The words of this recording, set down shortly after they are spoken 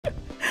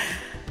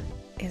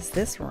Is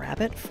this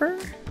rabbit fur?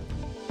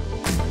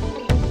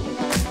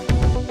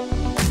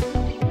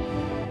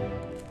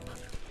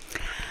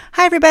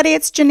 Hi everybody,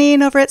 it's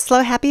Janine over at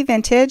Slow Happy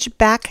Vintage,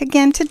 back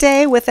again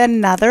today with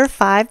another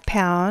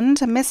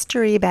 5-pound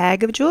mystery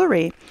bag of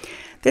jewelry.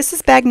 This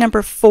is bag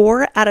number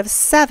 4 out of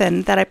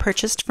 7 that I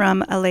purchased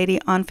from a lady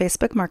on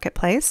Facebook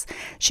Marketplace.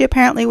 She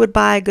apparently would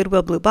buy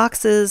Goodwill Blue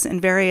Boxes and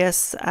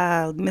various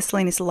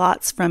miscellaneous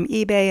lots from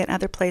eBay and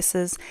other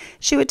places.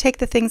 She would take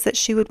the things that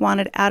she would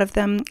wanted out of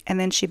them, and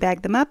then she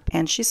bagged them up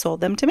and she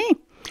sold them to me.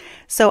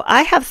 So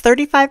I have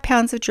 35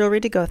 pounds of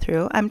jewelry to go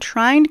through. I'm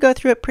trying to go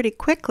through it pretty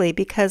quickly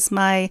because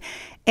my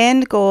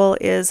end goal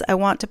is I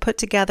want to put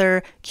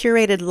together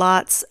curated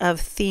lots of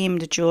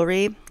themed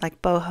jewelry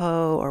like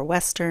boho or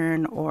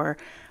western or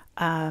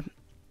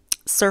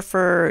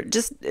surfer,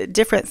 just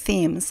different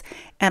themes,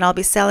 and I'll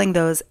be selling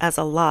those as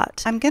a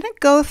lot. I'm going to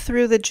go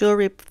through the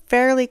jewelry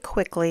fairly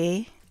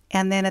quickly,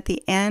 and then at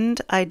the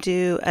end I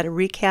do a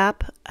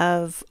recap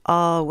of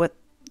all what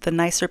the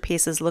nicer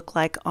pieces look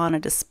like on a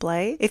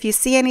display. If you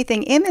see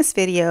anything in this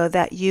video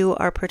that you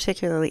are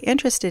particularly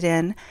interested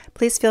in,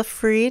 please feel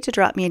free to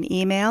drop me an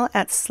email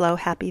at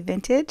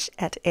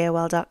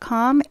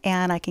slowhappyvintage@aol.com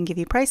and I can give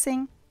you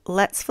pricing.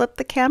 Let's flip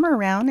the camera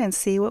around and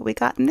see what we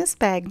got in this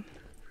bag.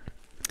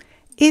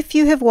 If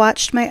you have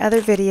watched my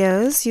other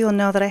videos, you'll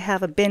know that I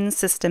have a bin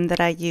system that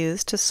I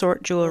use to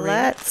sort jewelry.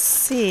 Let's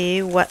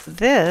see what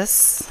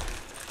this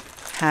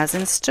has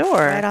in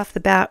store. Right off the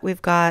bat,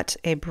 we've got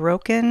a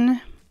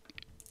broken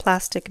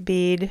plastic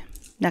bead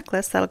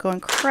necklace that'll go in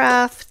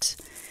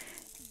craft,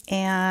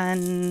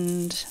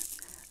 and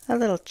a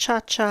little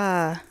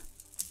cha-cha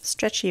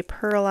stretchy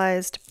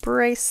pearlized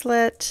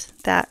bracelet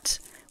that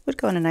would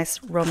go in a nice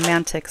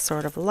romantic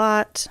sort of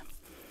lot.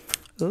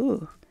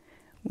 Ooh,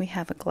 we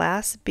have a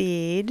glass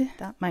bead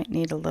that might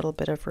need a little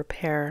bit of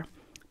repair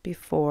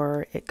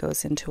before it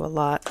goes into a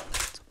lot.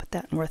 So put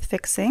that in worth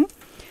fixing.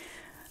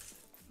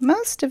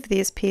 Most of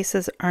these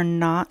pieces are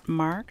not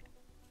marked.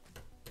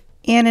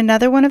 In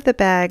another one of the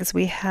bags,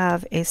 we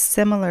have a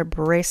similar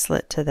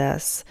bracelet to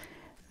this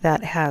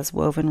that has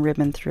woven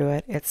ribbon through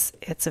it.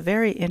 It's a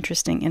very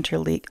interesting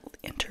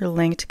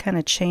interlinked kind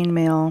of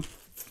chainmail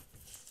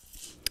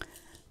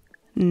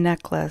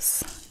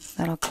necklace.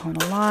 That'll go in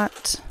a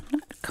lot.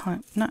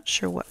 Not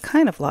sure what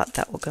kind of lot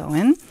that will go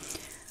in.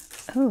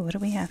 Oh, what do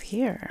we have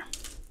here?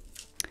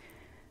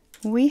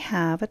 We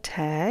have a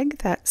tag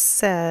that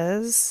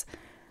says,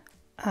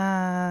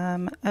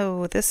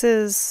 oh, this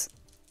is...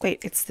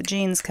 Wait, it's the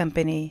jeans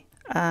company,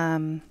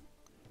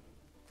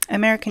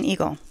 American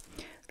Eagle.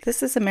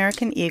 This is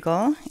American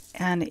Eagle,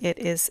 and it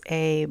is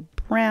a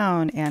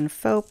brown and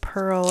faux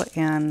pearl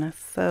and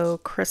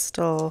faux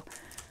crystal.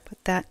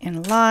 Put that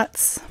in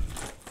lots.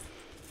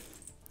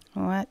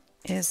 What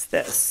is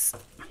this?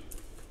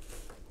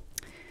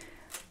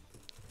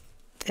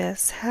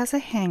 This has a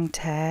hang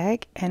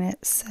tag, and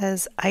it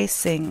says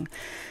icing.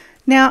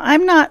 Now,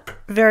 I'm not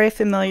very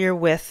familiar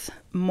with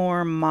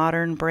more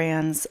modern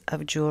brands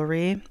of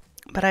jewelry,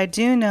 but I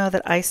do know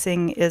that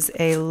icing is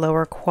a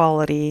lower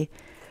quality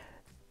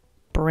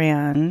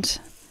brand.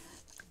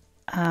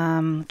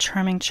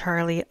 Charming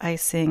Charlie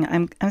icing.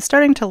 I'm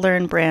starting to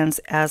learn brands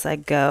as I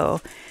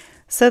go.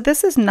 So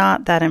this is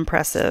not that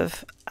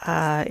impressive.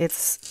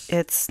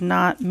 It's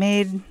not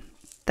made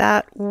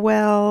that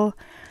well.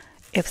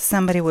 If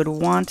somebody would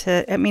want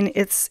it, I mean,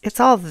 it's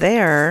all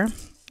there.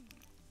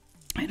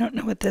 I don't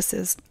know what this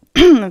is.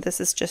 If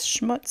this is just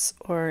schmutz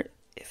or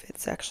if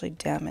it's actually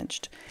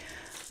damaged.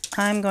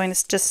 I'm going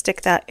to just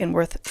stick that in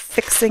worth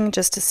fixing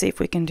just to see if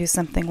we can do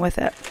something with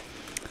it.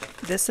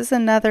 This is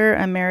another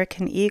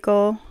American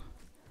Eagle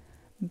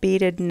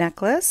beaded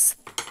necklace.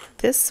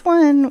 This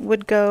one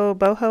would go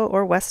boho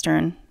or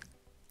western.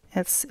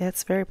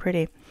 It's very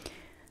pretty.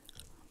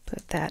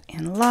 Put that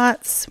in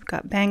lots. We've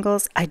got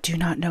bangles. I do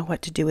not know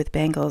what to do with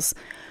bangles.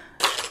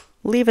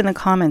 Leave in the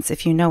comments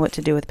if you know what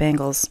to do with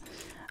bangles.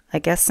 I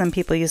guess some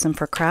people use them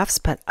for crafts,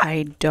 but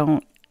I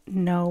don't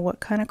know what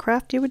kind of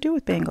craft you would do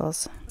with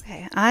bangles.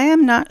 Okay, I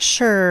am not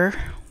sure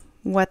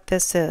what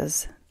this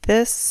is.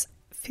 This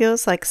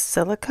feels like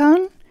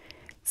silicone.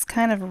 It's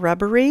kind of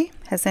rubbery.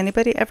 Has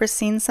anybody ever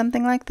seen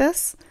something like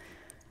this?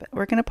 But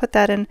we're going to put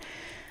that in.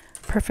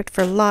 Perfect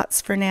for lots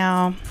for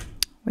now.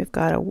 We've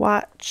got a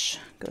watch.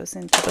 Goes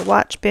into the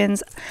watch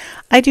bins.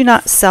 I do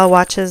not sell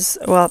watches.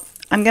 Well,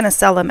 I'm going to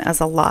sell them as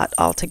a lot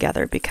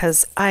altogether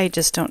because I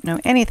just don't know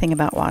anything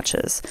about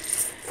watches.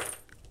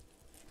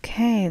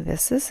 Okay,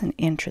 this is an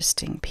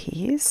interesting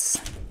piece.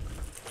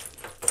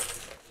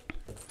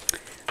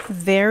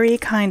 Very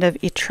kind of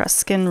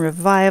Etruscan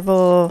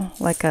revival,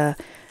 like a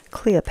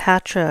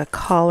Cleopatra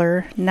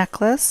collar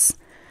necklace.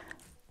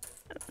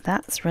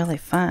 That's really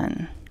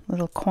fun.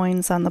 Little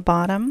coins on the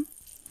bottom.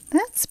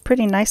 That's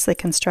pretty nicely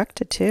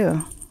constructed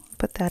too.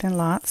 Put that in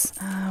lots.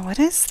 What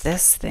is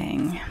this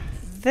thing?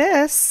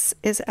 This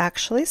is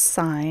actually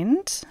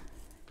signed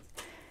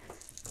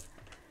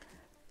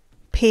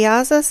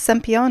Piazza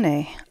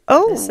Sempione.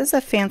 Oh, this is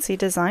a fancy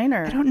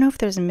designer. I don't know if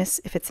there's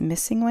if it's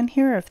missing one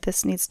here, or if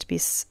this needs to be.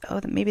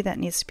 Oh, maybe that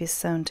needs to be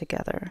sewn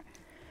together.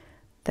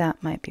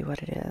 That might be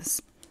what it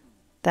is.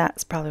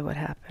 That's probably what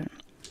happened.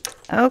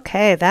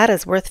 Okay, that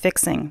is worth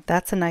fixing.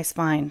 That's a nice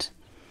find.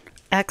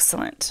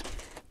 Excellent.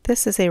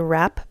 This is a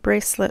wrap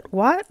bracelet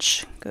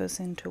watch. Goes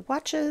into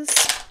watches.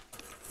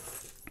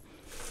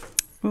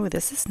 Ooh,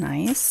 this is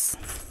nice.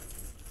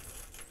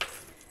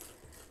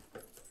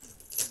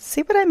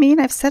 See what I mean?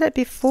 I've said it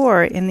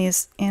before in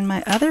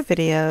my other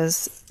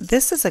videos.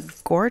 This is a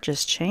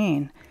gorgeous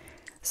chain.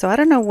 So I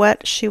don't know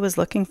what she was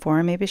looking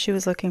for. Maybe she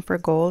was looking for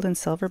gold and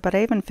silver, but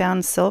I even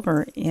found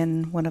silver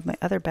in one of my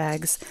other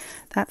bags.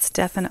 That's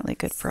definitely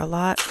good for a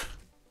lot.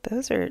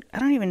 Those are, I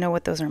don't even know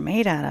what those are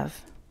made out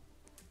of.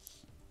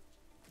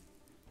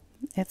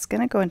 It's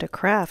going to go into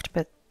craft,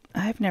 but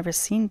I've never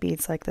seen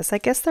beads like this. I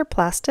guess they're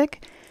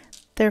plastic.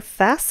 They're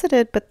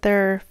faceted, but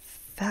they're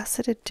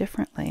faceted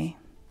differently.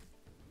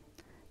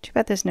 Too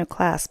bad there's no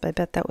clasp. I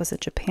bet that was a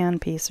Japan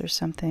piece or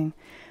something.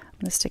 I'm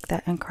going to stick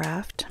that in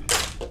craft.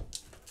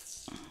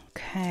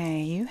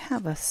 Okay, you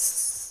have a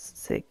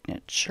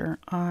signature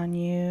on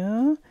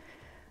you.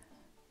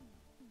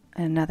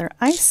 Another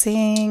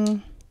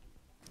icing.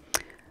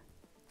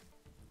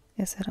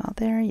 Is it all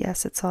there?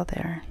 Yes, it's all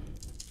there.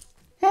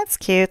 That's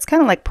cute. It's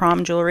kind of like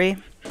prom jewelry.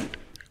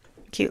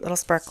 Cute little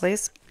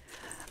sparklies.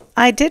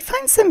 I did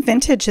find some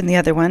vintage in the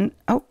other one.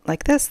 Oh,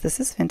 like this. This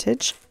is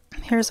vintage.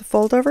 Here's a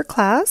fold-over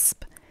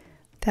clasp.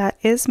 That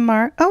is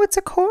oh, it's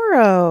a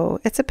Coro.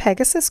 It's a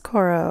Pegasus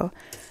Coro.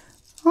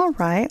 All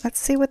right, let's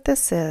see what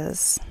this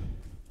is.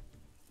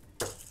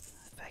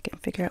 If I can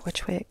figure out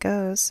which way it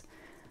goes.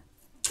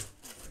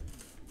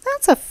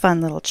 That's a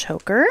fun little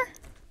choker.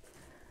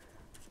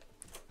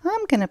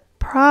 I'm going to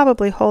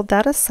probably hold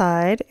that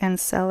aside and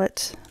sell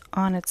it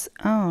on its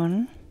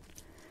own.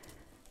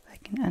 If I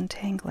can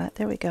untangle it.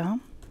 There we go.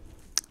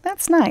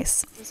 That's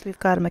nice. We've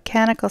got a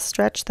mechanical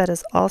stretch that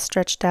is all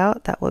stretched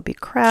out. That will be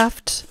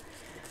craft.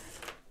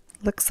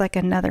 Looks like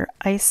another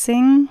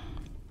icing.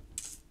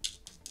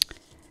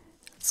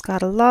 It's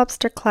got a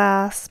lobster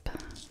clasp,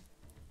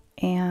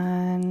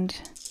 and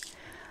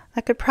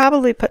I could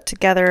probably put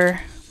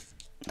together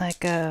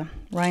like a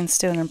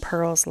rhinestone and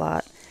pearls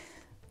lot.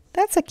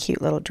 That's a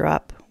cute little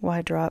drop,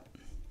 wide drop.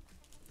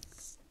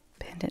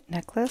 Pendant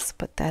necklace,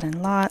 put that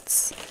in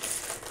lots.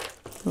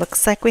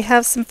 Looks like we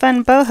have some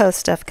fun boho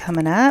stuff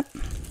coming up.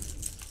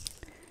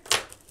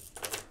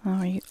 Oh,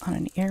 are you on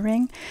an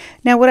earring?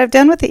 Now what I've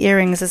done with the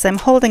earrings is I'm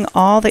holding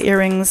all the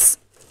earrings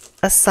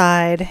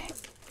aside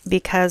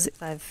because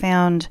I've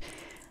found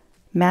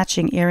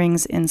matching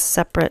earrings in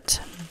separate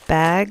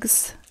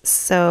bags.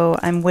 So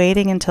I'm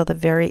waiting until the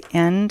very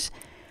end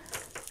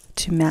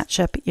to match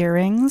up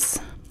earrings.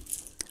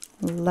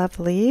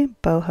 Lovely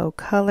boho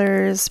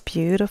colors,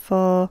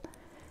 beautiful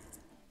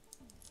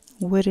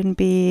wooden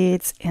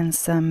beads and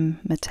some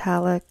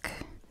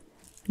metallic.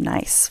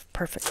 Nice,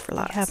 perfect for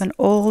lots. I have an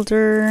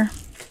older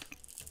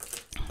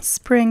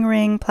spring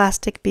ring,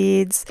 plastic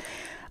beads.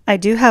 I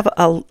do have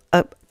a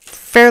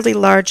fairly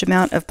large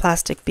amount of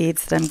plastic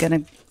beads that I'm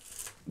going to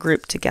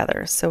group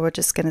together. So we're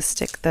just going to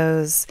stick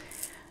those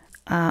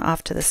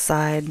off to the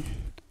side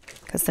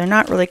because they're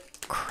not really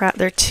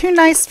they're too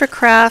nice for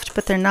craft,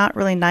 but they're not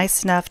really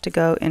nice enough to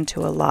go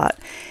into a lot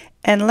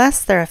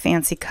unless they're a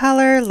fancy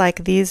color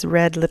like these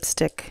red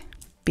lipstick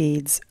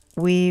beads.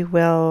 We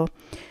will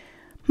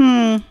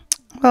well,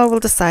 we'll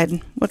decide.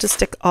 We'll just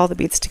stick all the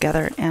beads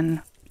together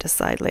and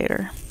decide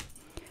later.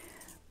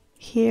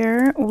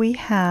 Here we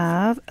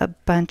have a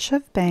bunch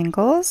of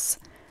bangles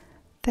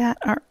that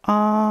are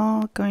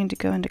all going to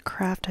go into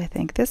craft, I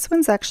think. This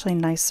one's actually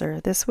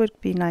nicer. This would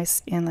be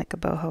nice in like a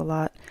boho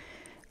lot.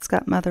 It's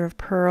got mother of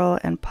pearl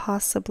and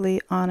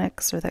possibly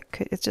onyx, or that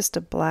could, it's just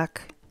a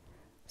black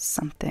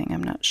something.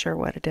 I'm not sure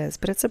what it is,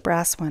 but it's a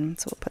brass one,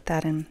 so we'll put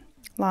that in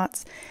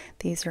lots.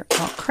 These are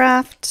all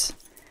craft,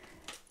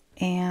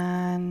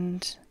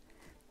 and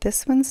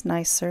this one's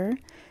nicer.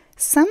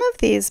 Some of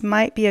these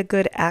might be a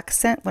good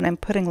accent when I'm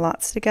putting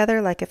lots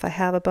together, like if I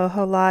have a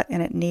boho lot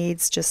and it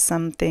needs just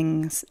some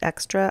things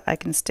extra, I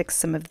can stick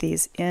some of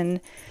these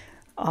in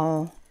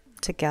all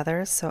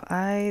together. So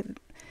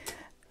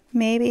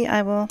maybe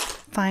I will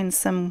find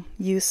some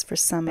use for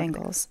some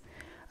bangles.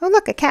 Oh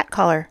look, a cat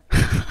collar.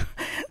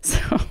 So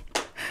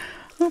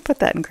I'll put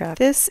that in craft.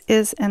 This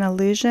is an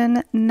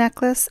illusion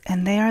necklace,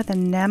 and they are the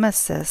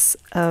nemesis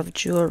of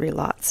jewelry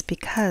lots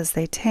because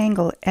they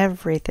tangle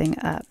everything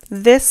up.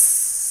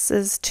 This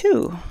is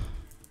 2.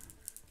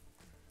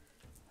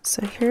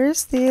 So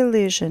here's the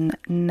illusion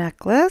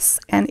necklace,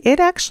 and it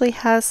actually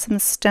has some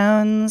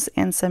stones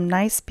and some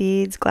nice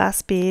beads,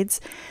 glass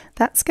beads.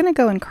 That's going to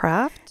go in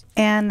craft.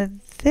 And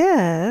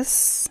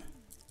this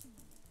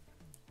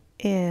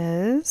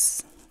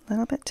is a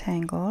little bit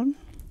tangled.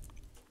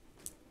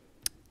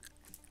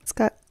 It's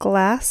got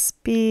glass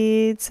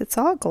beads. It's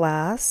all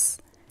glass.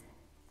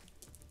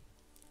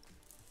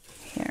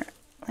 Here,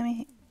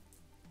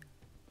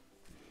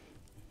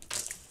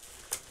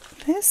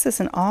 this is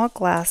an all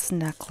glass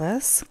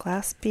necklace,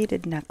 glass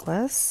beaded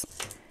necklace.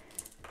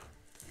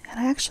 And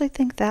I actually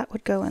think that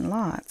would go in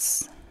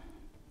lots.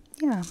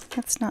 Yeah,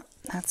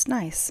 that's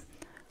nice.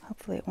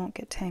 Hopefully it won't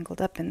get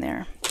tangled up in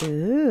there.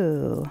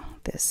 Ooh,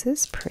 this This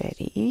is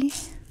pretty.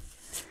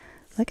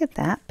 Look at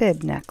that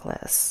bib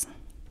necklace.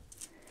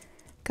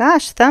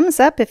 Gosh, thumbs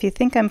up if you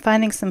think I'm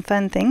finding some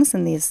fun things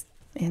in these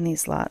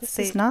lots.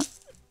 It's not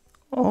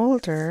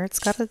older. It's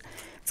got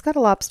a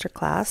lobster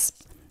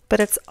clasp,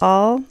 but it's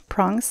all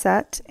prong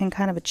set in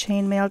kind of a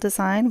chainmail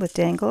design with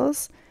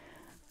dangles.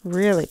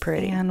 Really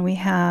pretty. And we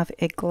have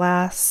a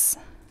glass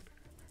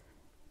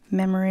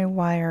memory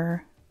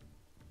wire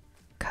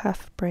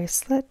cuff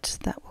bracelet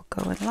that will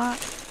go in lot.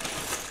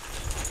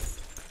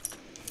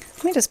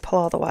 Let me just pull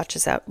all the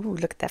watches out. Ooh,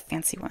 look at that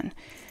fancy one.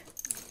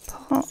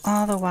 Pull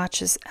all the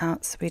watches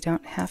out so we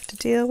don't have to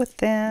deal with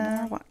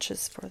them. More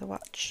watches for the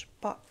watch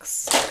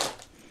box.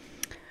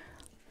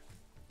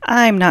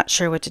 I'm not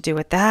sure what to do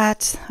with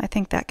that. I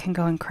think that can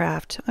go in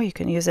craft. Oh, you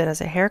can use it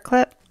as a hair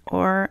clip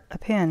or a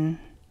pin.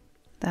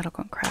 That'll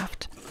go in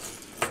craft.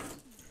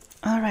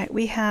 All right,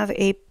 we have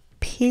a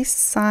peace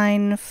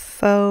sign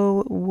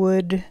faux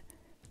wood.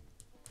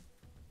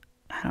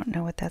 I don't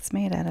know what that's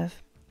made out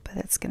of, but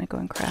it's going to go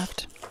in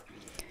craft.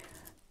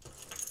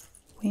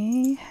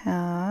 We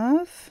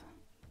have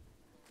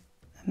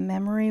a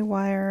memory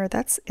wire.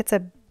 It's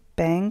a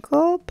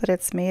bangle, but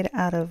it's made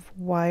out of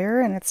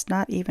wire, and it's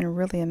not even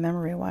really a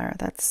memory wire.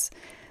 That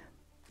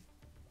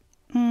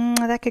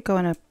could go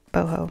in a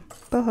boho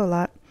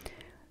lot.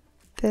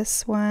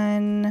 This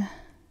one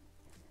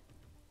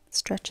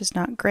stretch is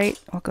not great.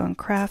 We'll go in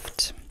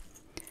craft.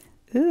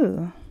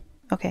 Ooh,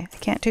 okay. I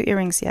can't do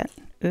earrings yet.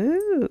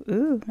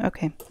 Ooh,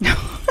 okay.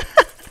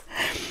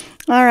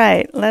 All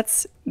right,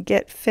 let's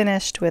get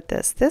finished with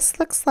this. This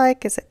looks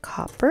like, is it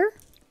copper?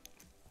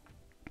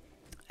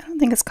 I don't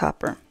think it's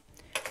copper.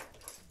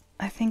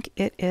 I think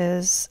it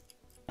is,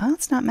 oh,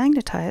 it's not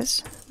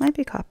magnetized. It might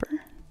be copper.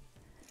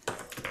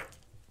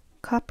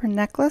 Copper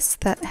necklace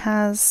that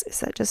has, is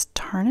that just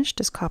tarnished?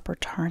 Does copper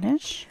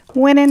tarnish?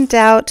 When in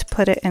doubt,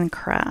 put it in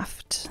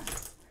craft.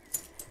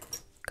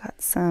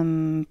 Got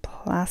some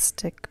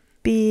plastic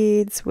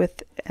beads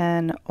with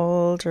an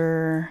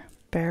older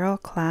barrel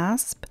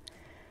clasp.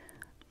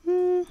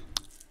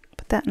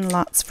 Put that in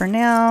lots for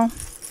now.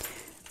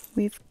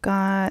 We've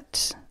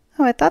got,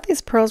 oh, I thought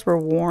these pearls were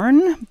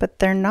worn, but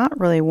they're not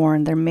really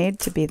worn. They're made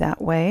to be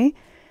that way.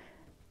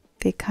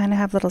 They kind of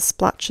have little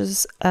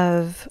splotches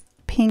of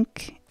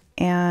pink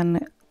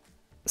and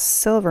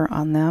silver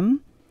on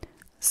them.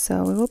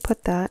 So we will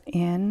put that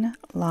in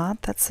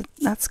lot. That's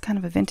kind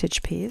of a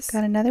vintage piece.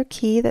 Got another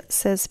key that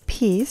says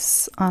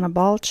peace on a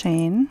ball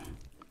chain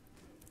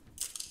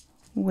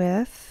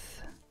with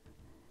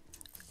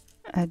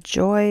a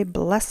joy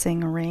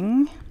blessing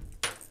ring.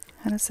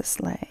 How does this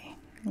lay?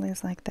 It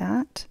lays like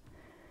that.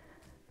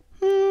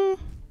 I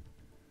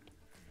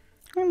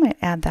might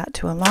add that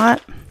to a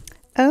lot.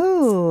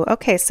 Oh,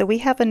 okay, so we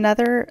have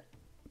another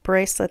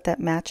bracelet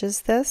that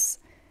matches this.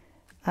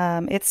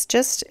 It's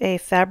just a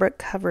fabric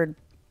covered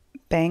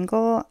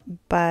bangle,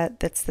 but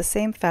it's the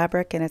same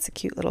fabric and it's a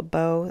cute little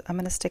bow. I'm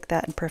going to stick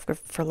that in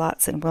perfect for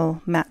lots and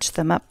we'll match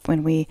them up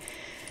when we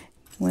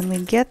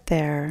get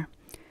there.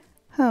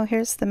 Oh,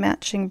 here's the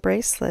matching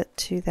bracelet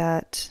to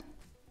that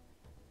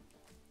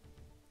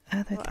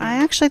other thing. I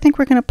actually think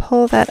we're going to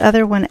pull that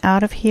other one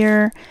out of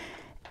here,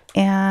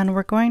 and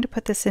we're going to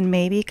put this in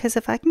maybe, because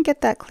if I can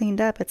get that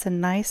cleaned up, it's a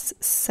nice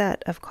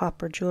set of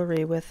copper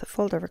jewelry with a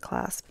fold-over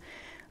clasp.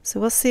 So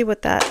we'll see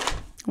what that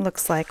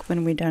looks like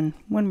when we're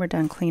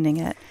done cleaning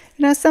it.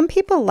 You know, some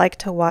people like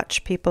to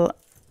watch people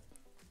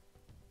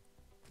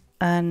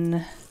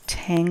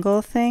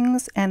untangle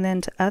things, and then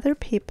to other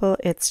people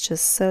it's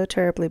just so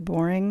terribly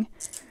boring.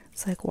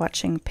 It's like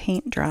watching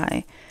paint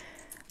dry.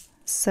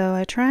 So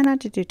I try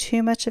not to do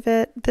too much of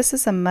it. This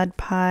is a mud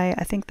pie.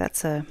 I think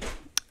that's a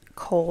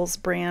Kohl's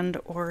brand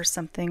or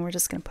something. We're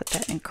just going to put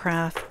that in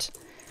craft.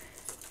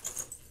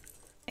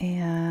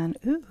 And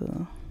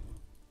ooh,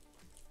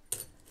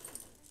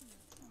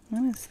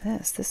 what is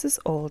this? This is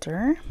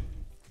older.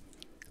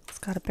 It's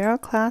got a barrel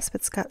clasp.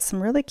 It's got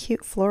some really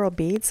cute floral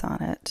beads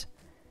on it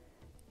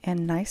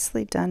and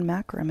nicely done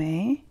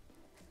macrame.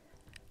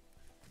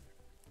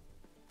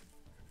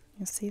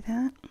 You see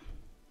that?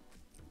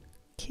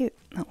 Cute.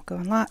 That will go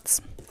in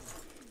lots.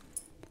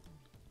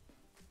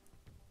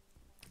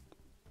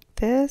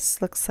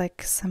 This looks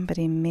like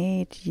somebody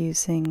made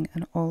using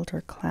an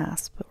older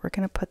clasp, but we're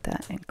going to put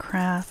that in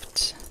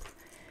craft.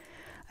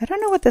 I don't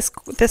know what this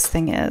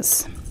thing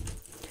is.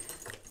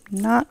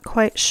 Not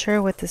quite sure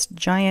what this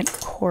giant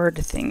cord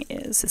thing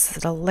is. Is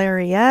it a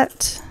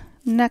lariat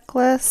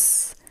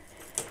necklace?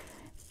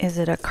 Is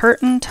it a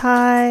curtain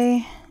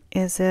tie?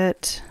 Is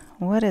it,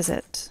 what is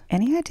it?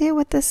 Any idea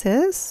what this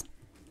is?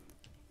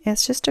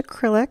 It's just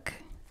acrylic.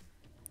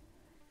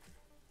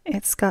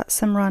 It's got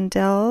some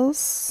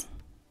rondelles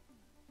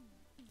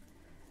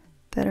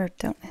that are,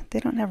 they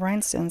don't have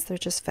rhinestones, they're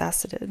just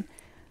faceted.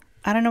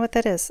 I don't know what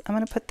that is. I'm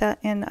going to put that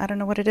in, I don't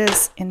know what it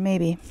is, in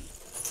maybe.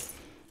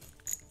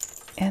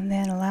 And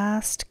then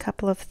last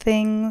couple of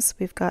things,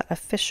 we've got a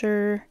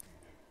Fisher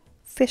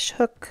fish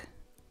hook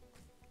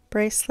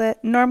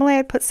bracelet. Normally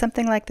I'd put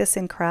something like this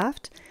in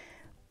craft,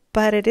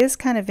 but it is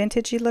kind of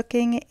vintagey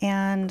looking,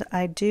 and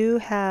I do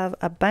have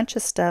a bunch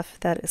of stuff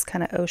that is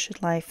kind of ocean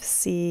life,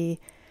 sea,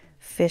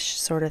 fish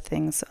sort of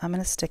things. So I'm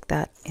going to stick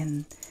that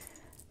in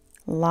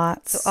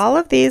lots. So all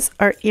of these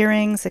are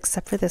earrings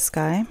except for this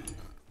guy,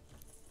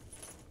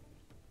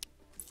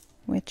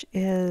 which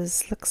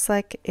looks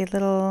like a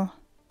little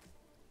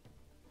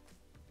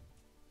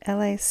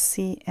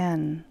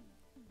LACN.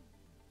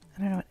 I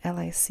don't know what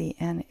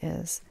LACN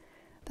is.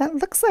 That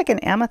looks like an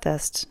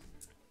amethyst,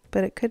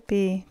 but it could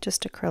be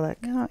just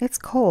acrylic. No, it's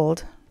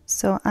cold,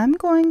 so I'm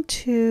going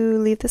to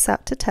leave this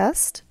out to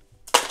test.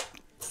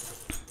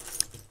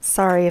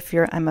 Sorry if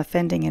I'm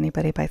offending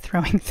anybody by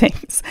throwing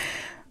things.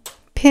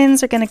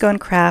 Pins are going to go in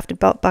craft.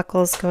 Belt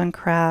buckles go in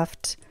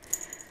craft.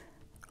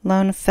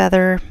 Lone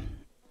feather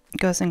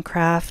goes in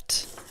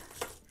craft.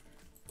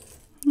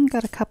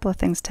 Got a couple of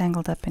things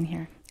tangled up in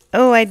here.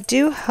 Oh, I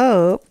do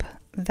hope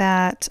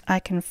that I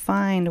can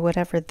find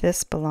whatever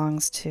this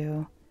belongs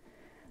to.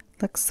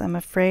 I'm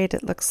afraid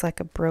it looks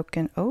like a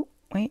broken, oh,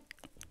 wait.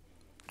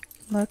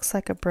 Looks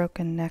like a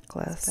broken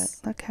necklace.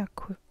 But look how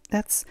quick,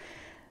 that's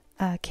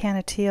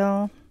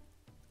canateel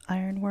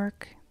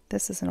ironwork.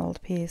 This is an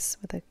old piece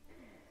with a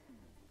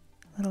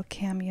little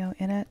cameo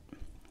in it.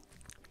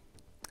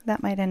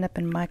 That might end up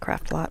in my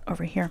craft lot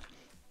over here.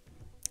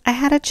 I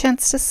had a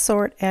chance to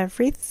sort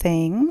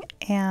everything,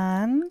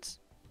 and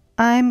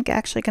I'm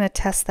actually going to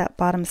test that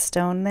bottom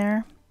stone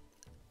there.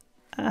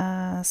 So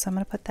I'm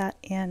going to put that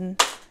in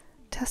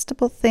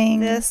testable thing.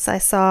 This I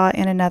saw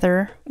in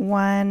another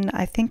one.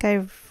 I think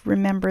I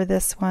remember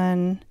this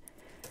one.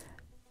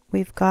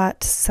 We've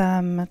got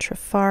some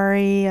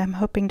Trifari. I'm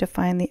hoping to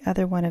find the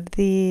other one of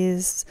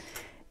these.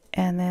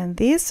 And then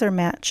these are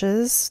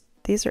matches.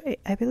 These are,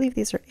 I believe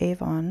these are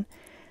Avon.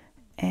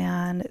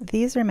 And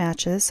these are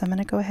matches. So I'm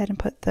going to go ahead and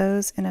put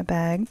those in a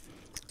bag.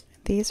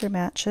 These are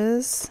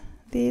matches.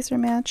 These are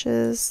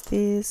matches.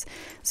 These.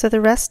 So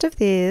the rest of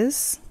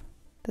these,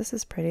 this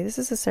is pretty. This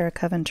is a Sarah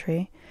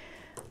Coventry.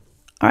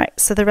 All right,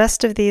 so the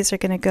rest of these are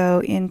going to go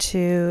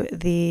into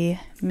the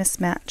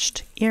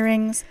mismatched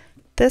earrings.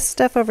 This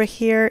stuff over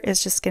here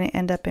is just going to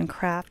end up in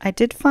craft. I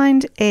did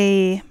find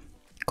a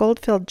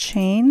gold-filled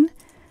chain.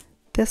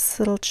 This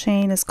little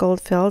chain is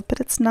gold-filled, but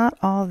it's not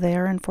all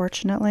there,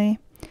 unfortunately.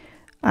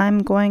 I'm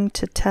going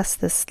to test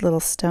this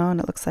little stone.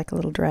 It looks like a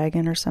little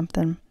dragon or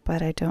something,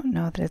 but I don't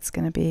know that it's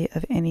going to be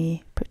of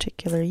any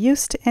particular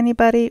use to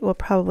anybody. It will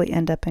probably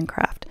end up in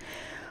craft.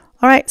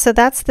 All right, so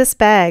that's this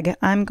bag.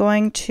 I'm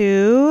going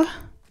to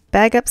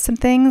bag up some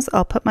things.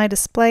 I'll put my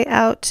display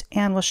out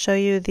and we'll show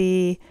you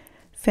the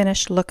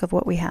finished look of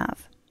what we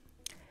have.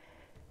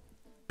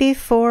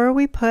 Before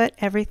we put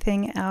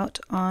everything out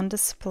on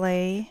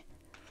display,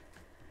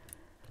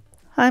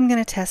 I'm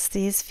going to test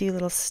these few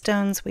little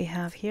stones we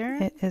have here.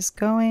 It is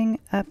going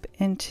up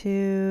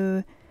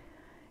into,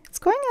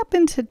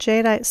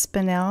 jadeite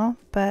spinel,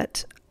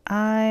 but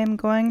I'm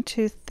going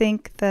to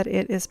think that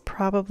it is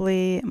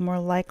probably more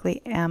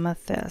likely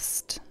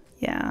amethyst.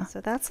 Yeah, so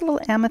that's a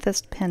little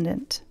amethyst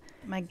pendant.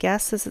 My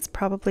guess is it's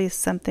probably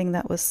something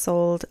that was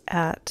sold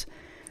at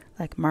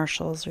like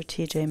Marshall's or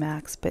TJ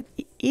Maxx, but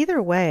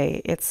either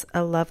way, it's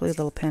a lovely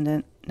little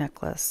pendant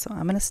necklace. So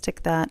I'm going to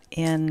stick that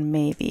in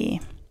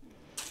maybe.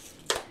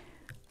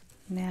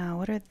 Now,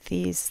 what are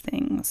these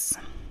things?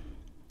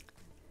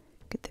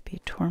 Could they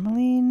be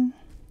tourmaline?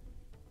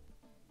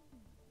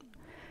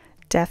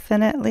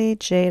 Definitely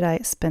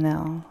jadeite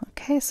spinel.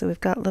 Okay, so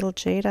we've got little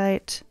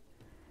jadeite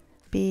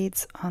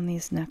beads on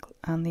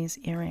these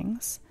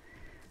earrings.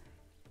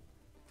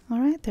 All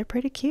right, they're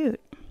pretty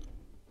cute.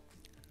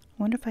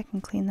 Wonder if I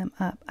can clean them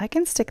up. I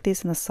can stick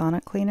these in the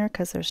sonic cleaner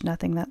because there's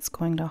nothing that's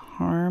going to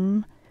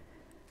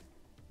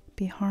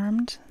be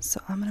harmed.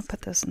 So I'm going to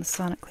put those in the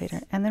sonic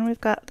cleaner. And then we've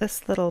got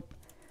this little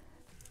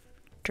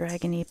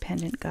dragony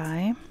pendant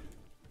guy.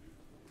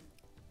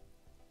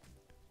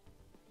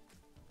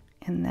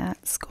 And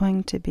that's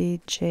going to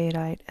be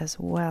jadeite as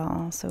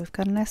well. So we've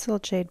got a nice little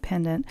jade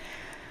pendant.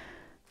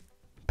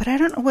 But I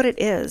don't know what it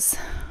is.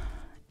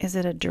 Is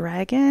it a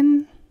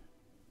dragon?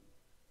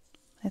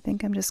 I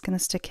think I'm just going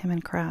to stick him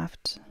in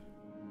craft.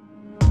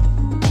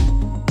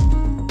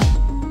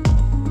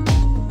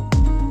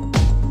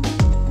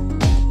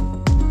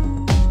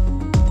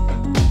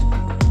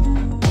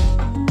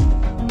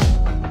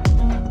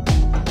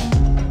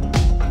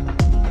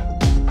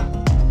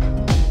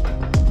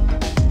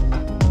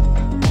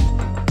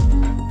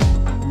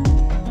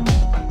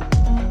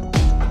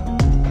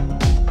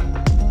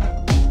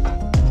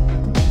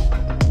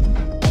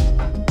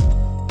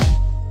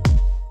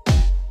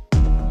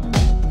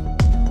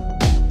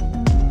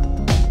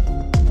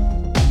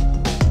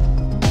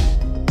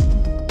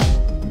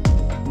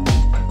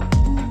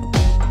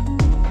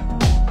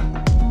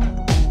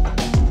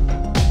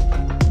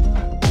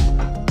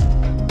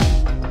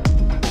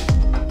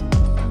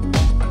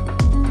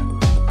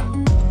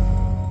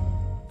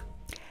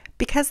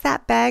 Because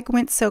that bag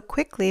went so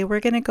quickly,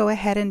 we're going to go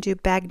ahead and do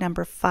bag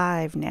number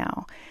 5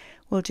 now.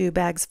 We'll do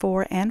bags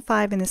 4 and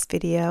 5 in this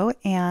video,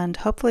 and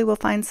hopefully we'll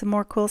find some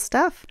more cool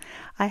stuff.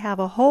 I have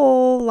a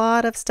whole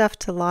lot of stuff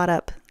to lot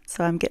up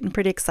So I'm getting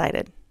pretty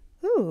excited.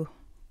 Ooh,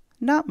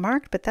 not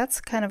marked, but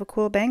that's kind of a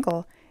cool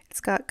bangle.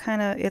 It's got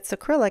it's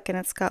acrylic and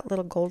it's got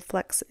little gold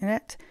flecks in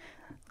it.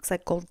 Looks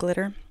like gold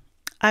glitter.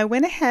 I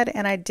went ahead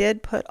and I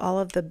did put all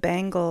of the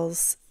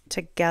bangles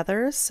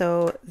together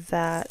so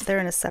that they're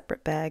in a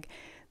separate bag.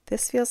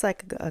 This feels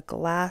like a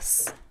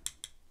glass.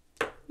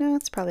 No,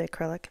 it's probably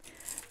acrylic.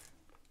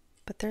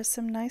 But there's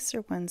some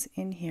nicer ones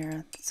in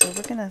here. So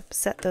we're going to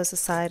set those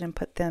aside and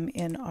put them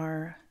in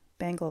our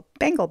bangle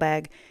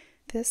bag.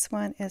 This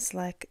one is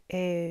like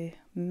a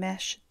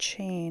mesh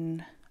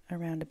chain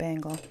around a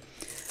bangle.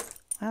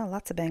 Wow,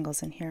 lots of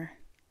bangles in here.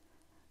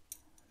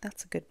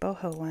 That's a good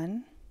boho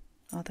one,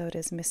 although it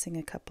is missing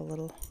a couple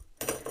little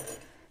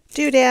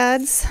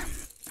doodads.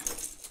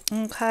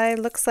 Okay,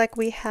 looks like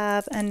we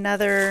have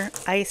another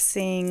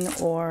icing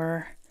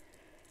or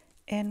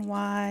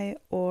NY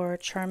or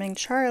Charming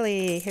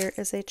Charlie. Here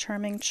is a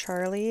Charming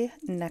Charlie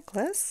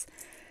necklace.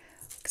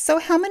 So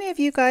how many of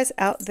you guys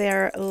out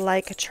there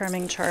like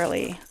Charming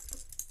Charlie?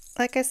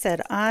 Like I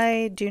said,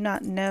 I do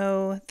not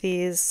know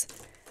these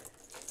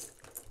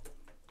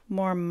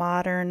more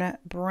modern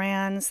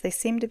brands. They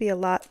seem to be a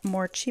lot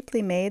more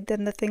cheaply made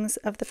than the things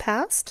of the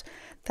past.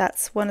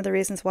 That's one of the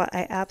reasons why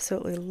I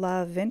absolutely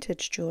love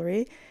vintage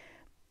jewelry.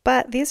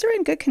 But these are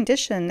in good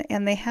condition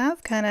and they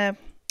have kind of,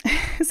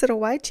 is it a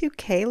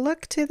Y2K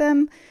look to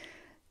them?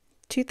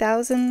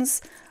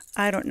 2000s?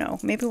 I don't know.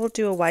 Maybe we'll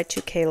do a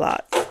Y2K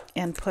lot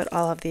and put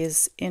all of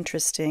these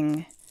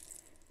interesting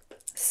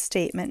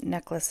statement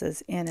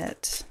necklaces in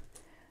it.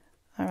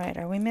 All right,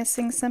 are we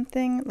missing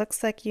something?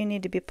 Looks like you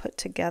need to be put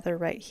together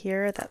right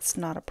here. That's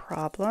not a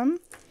problem.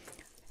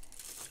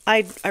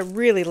 I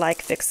really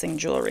like fixing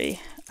jewelry.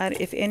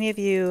 If any of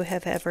you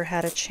have ever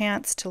had a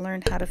chance to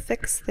learn how to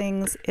fix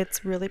things,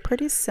 it's really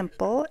pretty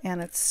simple and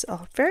it's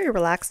very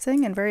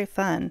relaxing and very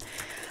fun.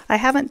 I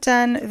haven't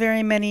done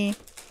very many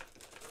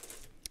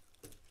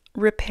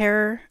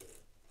repair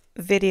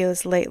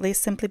videos lately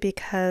simply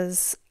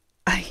because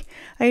I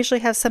usually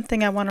have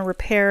something I want to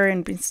repair,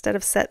 and instead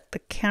of set the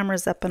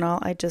cameras up and all,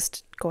 I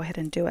just go ahead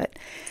and do it.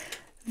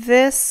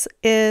 This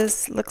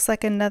looks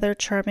like another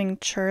Charming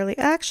Charlie.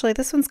 Actually,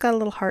 this one's got a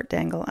little heart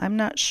dangle. I'm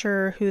not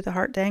sure who the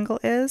heart dangle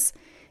is.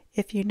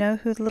 If you know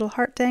who the little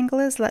heart dangle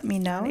is, let me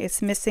know.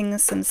 It's missing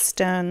some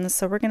stones,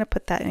 so we're going to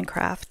put that in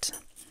craft.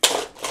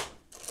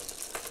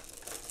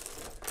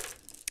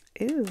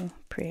 Ooh,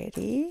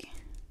 pretty.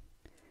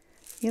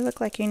 You look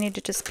like you need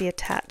to just be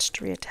attached,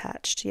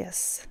 reattached.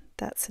 Yes,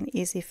 that's an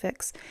easy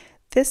fix.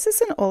 This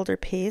is an older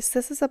piece.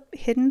 This is a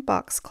hidden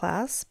box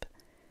clasp.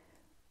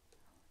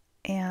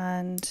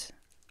 And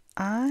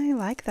I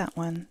like that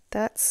one.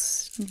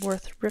 That's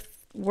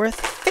worth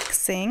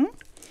fixing.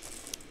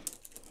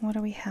 What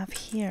do we have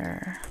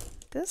here?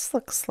 This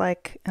looks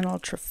like an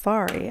old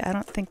Trifari. I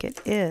don't think it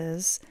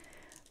is,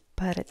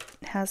 but it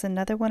has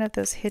another one of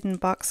those hidden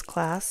box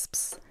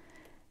clasps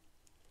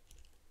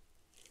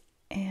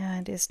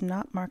and is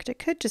not marked. It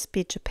could just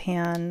be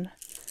Japan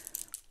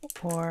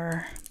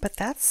but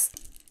that's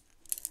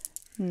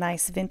a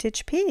nice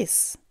vintage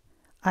piece.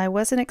 I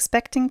wasn't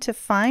expecting to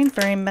find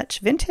very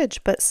much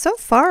vintage, but so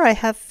far I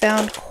have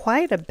found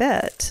quite a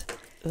bit.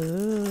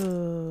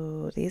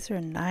 Ooh, these are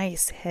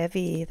nice,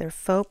 heavy. They're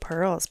faux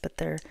pearls, but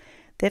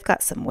they've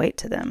got some weight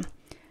to them.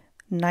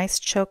 Nice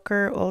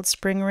choker, old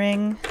spring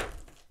ring.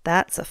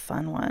 That's a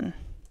fun one.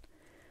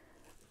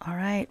 All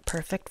right,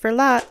 perfect for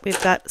lot.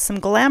 We've got some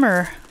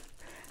glamour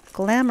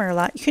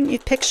lot. You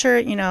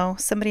picture,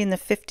 somebody in the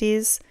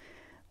 50s,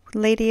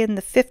 lady in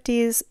the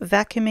 50s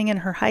vacuuming in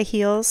her high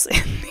heels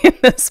in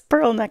this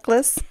pearl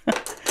necklace.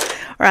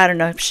 Or I don't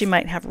know, she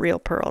might have real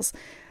pearls.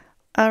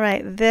 All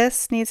right,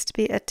 this needs to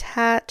be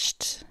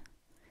attached.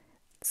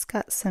 It's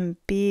got some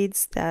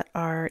beads that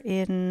are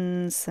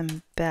in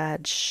some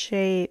bad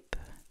shape,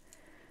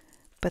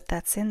 but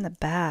that's in the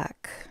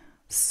back.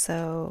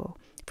 So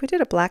if we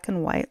did a black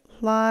and white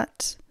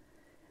lot,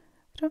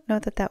 I don't know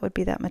that that would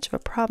be that much of a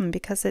problem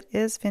because it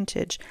is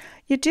vintage.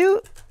 You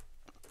do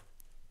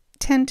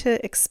tend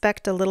to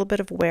expect a little bit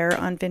of wear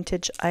on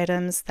vintage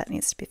items. That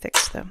needs to be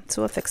fixed though,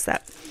 so we'll fix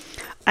that.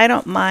 I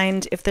don't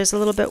mind if there's a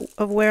little bit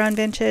of wear on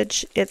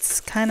vintage. It's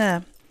kind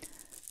of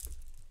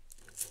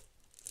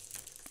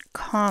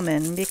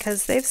common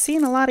because they've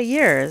seen a lot of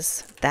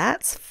years.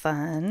 That's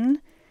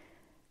fun.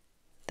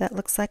 That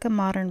looks like a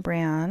modern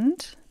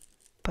brand,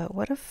 but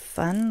what a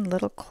fun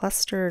little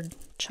clustered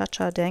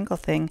cha-cha dangle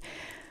thing.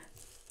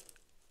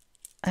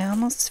 I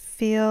almost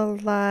feel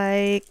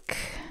like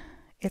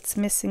it's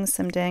missing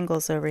some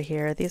dangles over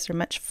here. These are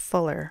much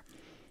fuller.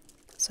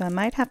 So I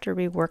might have to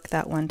rework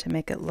that one to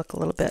make it look a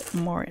little bit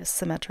more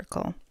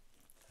symmetrical.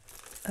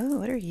 Oh,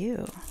 what are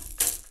you?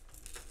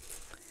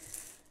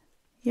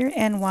 You're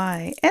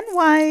NY.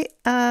 NY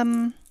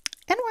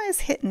is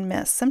hit and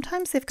miss.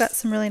 Sometimes they've got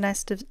some really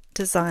nice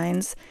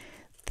designs.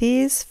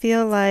 These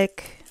feel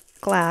like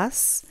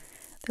glass.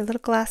 They're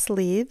little glass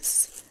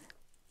leaves.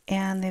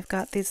 And they've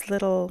got these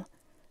little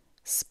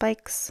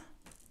spikes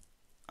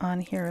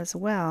on here as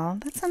well.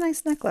 That's a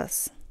nice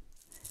necklace.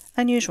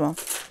 Unusual.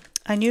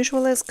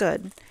 Unusual is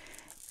good.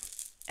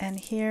 And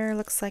here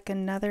looks like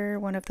another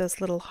one of those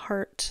little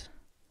heart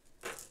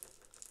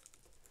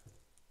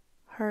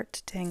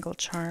dangle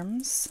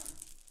charms.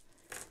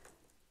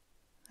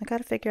 I got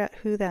to figure out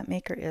who that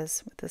maker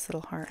is with this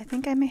little heart. I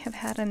think I may have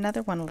had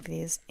another one of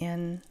these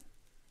in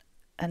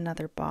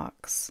another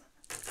box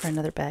or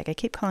another bag. I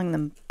keep calling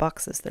them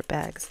boxes, they're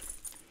bags.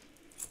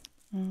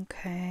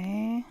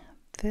 Okay,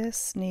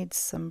 this needs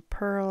some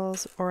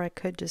pearls, or I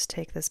could just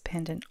take this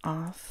pendant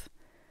off.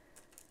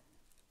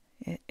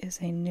 It is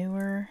a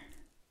newer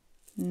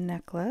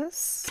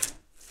necklace.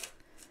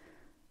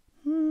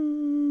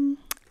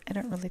 I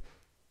don't really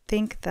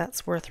think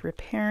that's worth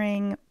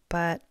repairing,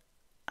 but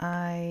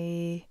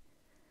I'll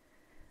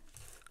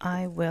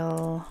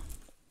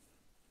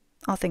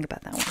think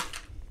about that one.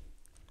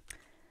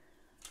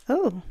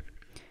 Oh,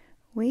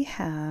 we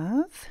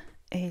have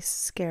a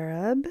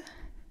scarab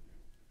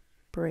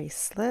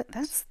bracelet.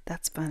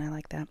 That's fun. I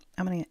like that.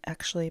 I'm going to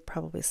actually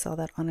probably sell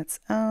that on its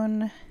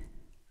own.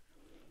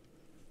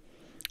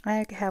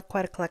 I have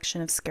quite a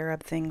collection of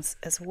scarab things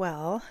as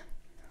well.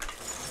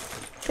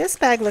 This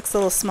bag looks a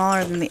little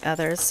smaller than the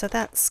others, so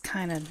that's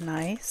kind of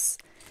nice.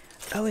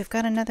 Oh, we've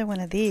got another one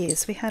of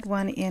these. We had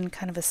one in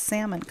kind of a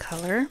salmon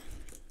color.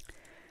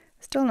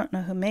 Still don't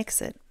know who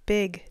makes it.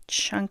 Big,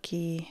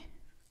 chunky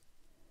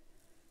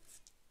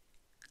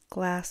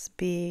glass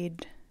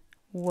bead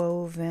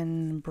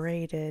woven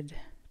braided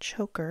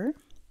choker.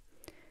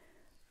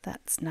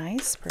 That's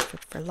nice,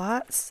 perfect for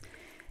lots.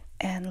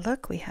 And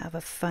look, we have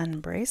a fun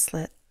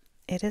bracelet.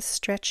 It is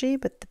stretchy,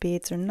 but the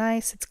beads are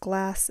nice. It's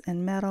glass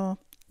and metal.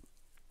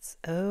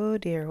 Oh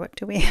dear, what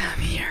do we have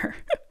here?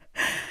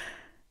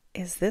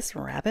 Is this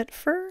rabbit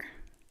fur?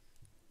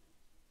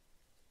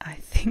 I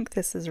think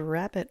this is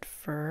rabbit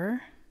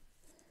fur.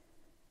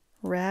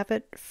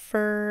 Rabbit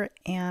fur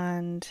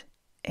and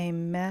a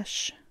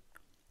mesh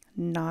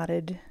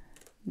knotted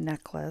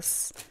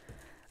necklace.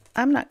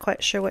 I'm not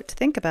quite sure what to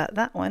think about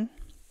that one.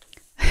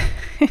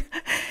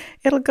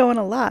 It'll go in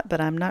a lot, but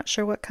I'm not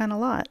sure what kind of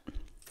lot.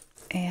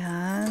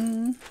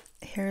 And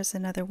here's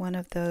another one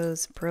of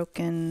those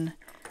broken.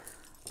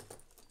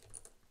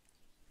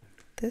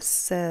 This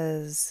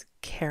says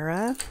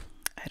Cara.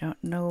 I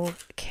don't know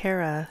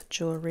Cara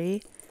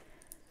jewelry.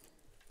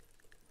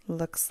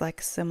 Looks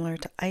like similar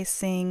to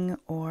icing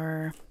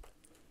or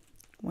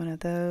one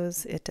of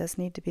those. It does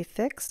need to be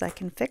fixed. I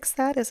can fix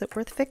that. Is it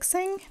worth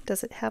fixing?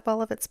 Does it have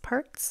all of its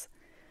parts?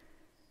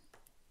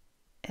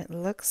 It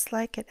looks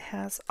like it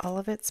has all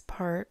of its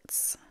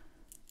parts.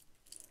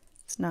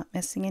 It's not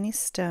missing any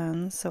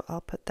stones, so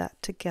I'll put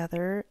that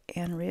together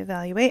and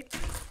reevaluate.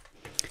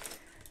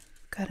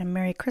 Got a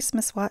Merry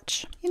Christmas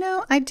watch. You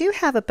know, I do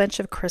have a bunch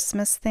of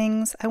Christmas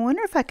things. I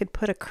wonder if I could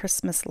put a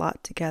Christmas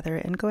lot together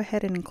and go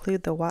ahead and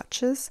include the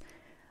watches.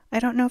 I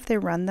don't know if they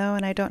run though,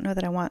 and I don't know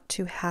that I want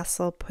to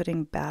hassle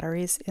putting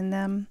batteries in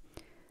them.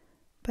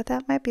 But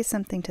that might be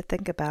something to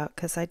think about,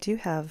 because I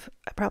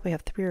probably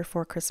have 3 or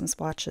 4 Christmas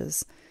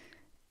watches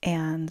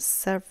and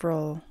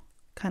several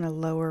kind of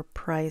lower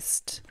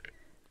priced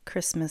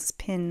Christmas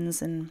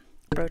pins and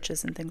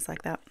brooches and things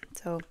like that.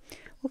 So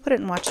we'll put it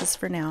in watches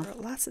for now.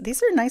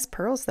 These are nice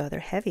pearls though.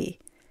 They're heavy.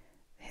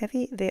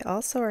 They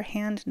also are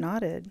hand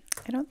knotted.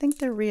 I don't think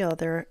they're real.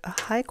 They're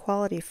a high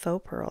quality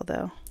faux pearl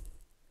though.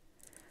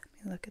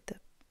 Let me look at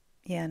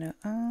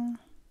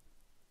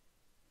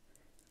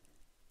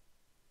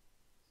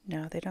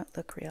no, they don't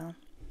look real.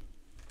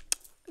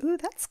 Ooh,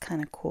 that's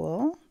kind of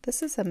cool.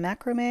 This is a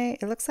macrame.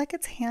 It looks like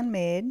it's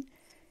handmade.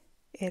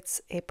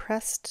 It's a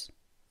pressed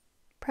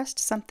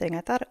something.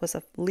 I thought it was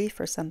a leaf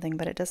or something,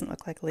 but it doesn't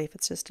look like a leaf.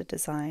 It's just a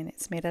design.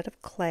 It's made out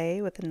of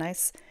clay with a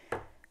nice,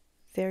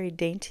 very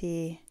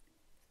dainty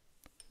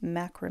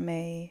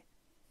macrame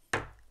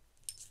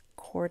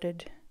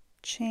corded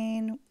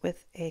chain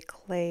with a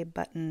clay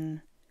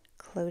button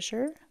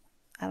closure.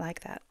 I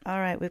like that. All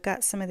right, we've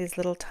got some of these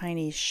little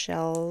tiny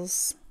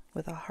shells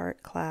with a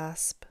heart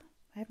clasp.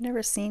 I've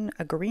never seen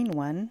a green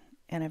one,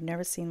 and I've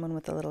never seen one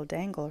with a little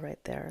dangle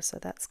right there, so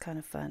that's kind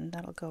of fun.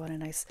 That'll go in a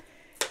nice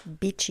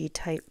beachy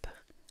type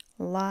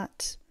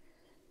lot.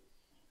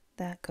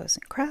 That goes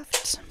in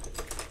craft.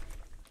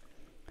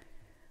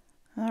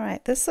 All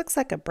right, this looks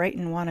like a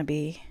Brighton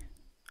wannabe. It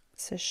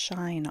says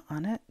shine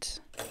on it.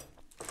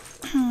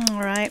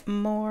 All right,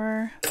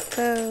 more of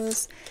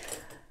those.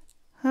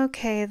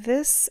 Okay,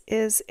 this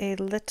is a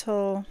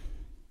little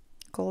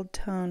gold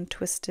tone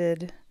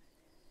twisted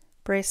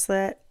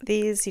bracelet.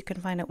 These you can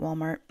find at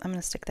Walmart. I'm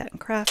going to stick that in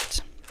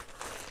craft.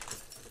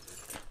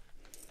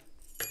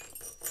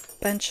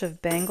 Bunch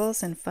of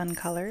bangles in fun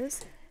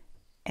colors.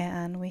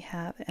 And we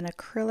have an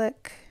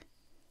acrylic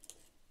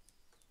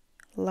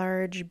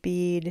large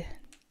bead,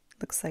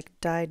 looks like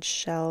dyed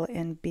shell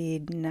and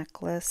bead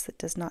necklace that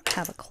does not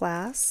have a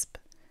clasp.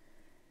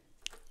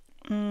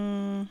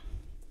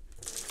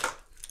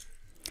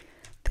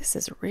 This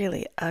is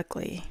really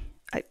ugly.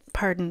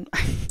 Pardon,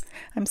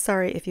 I'm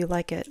sorry if you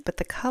like it, but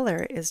the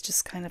color is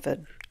just kind of a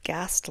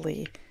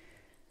ghastly.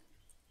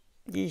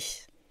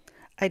 Yeesh.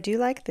 I do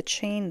like the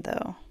chain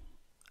though.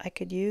 I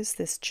could use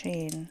this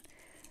chain.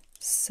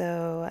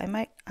 So I'm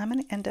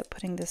going to end up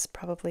putting this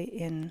probably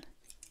in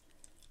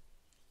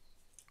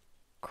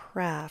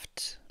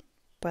craft,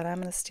 but I'm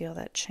going to steal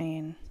that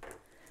chain.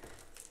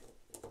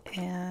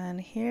 And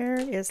here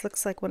is,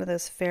 looks like one of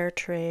those fair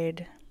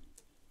trade,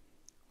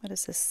 what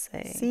does this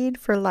say? Seed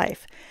for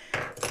Life.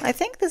 I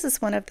think this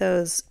is one of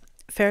those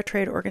fair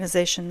trade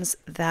organizations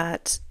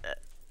that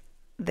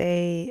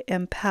they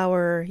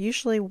empower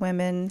usually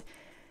women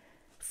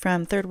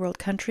from third world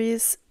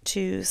countries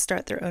to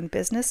start their own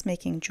business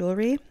making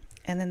jewelry,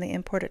 and then they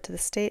import it to the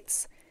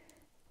States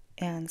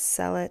and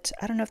sell it.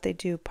 I don't know if they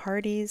do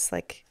parties,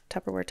 like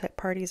Tupperware type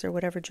parties or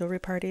whatever, jewelry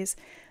parties,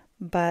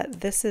 but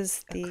this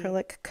is the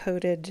acrylic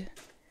coated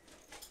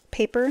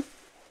paper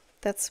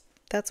that's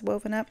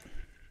woven up.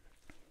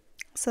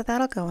 So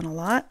that'll go in a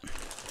lot.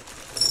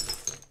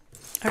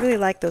 I really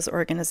like those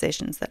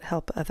organizations that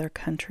help other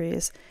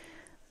countries.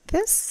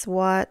 This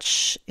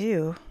watch,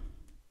 ew,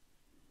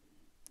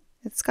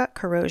 it's got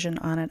corrosion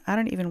on it. I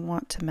don't even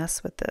want to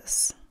mess with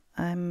this.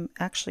 I'm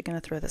actually going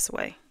to throw this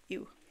away.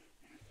 Ew.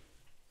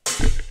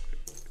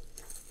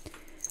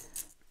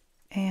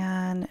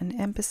 And an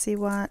embassy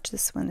watch.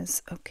 This one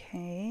is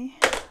okay.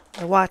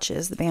 The watch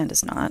is, the band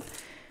is not.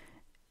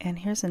 And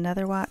here's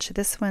another watch.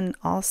 This one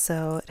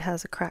also, it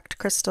has a cracked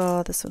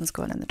crystal. This one's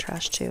going in the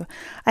trash too.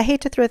 I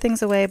hate to throw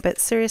things away, but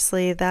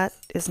seriously, that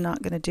is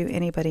not going to do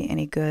anybody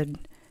any good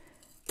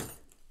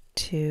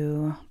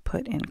to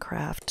put in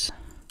craft.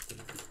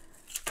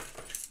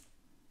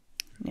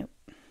 Nope.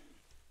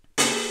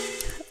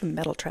 A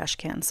metal trash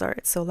can. Sorry,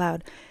 it's so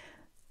loud.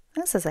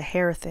 This is a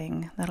hair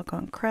thing. That'll go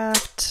in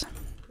craft.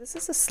 This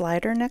is a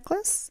slider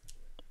necklace.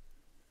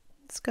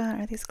 It's got,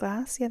 are these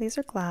glass? Yeah, these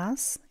are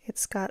glass.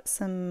 It's got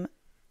some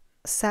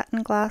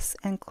satin glass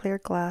and clear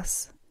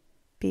glass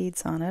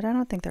beads on it. I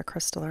don't think they're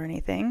crystal or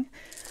anything.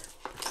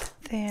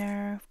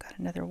 There, I've got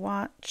another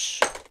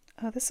watch.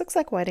 Oh, this looks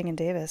like Whiting and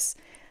Davis.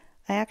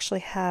 I actually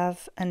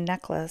have a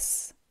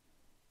necklace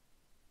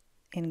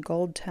in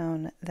gold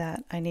tone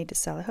that I need to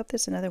sell. I hope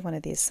there's another one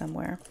of these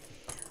somewhere.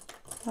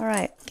 All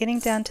right, getting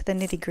down to the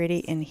nitty-gritty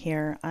in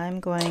here, I'm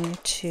going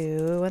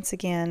to once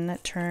again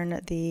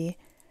turn the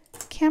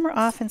camera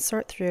off and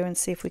sort through and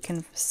see if we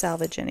can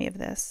salvage any of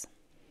this.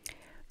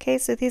 Okay,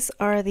 so these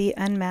are the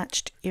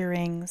unmatched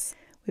earrings.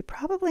 We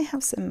probably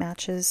have some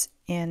matches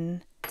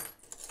in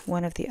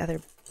one of the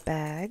other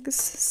bags,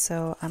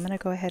 so I'm going to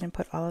go ahead and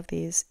put all of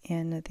these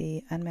in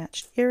the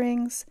unmatched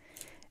earrings,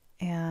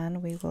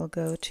 and we will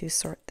go to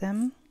sort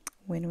them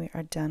when we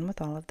are done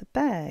with all of the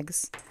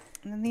bags.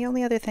 And then the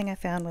only other thing I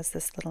found was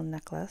this little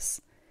necklace,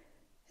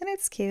 and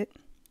it's cute,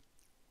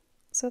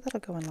 so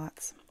that'll go in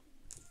lots.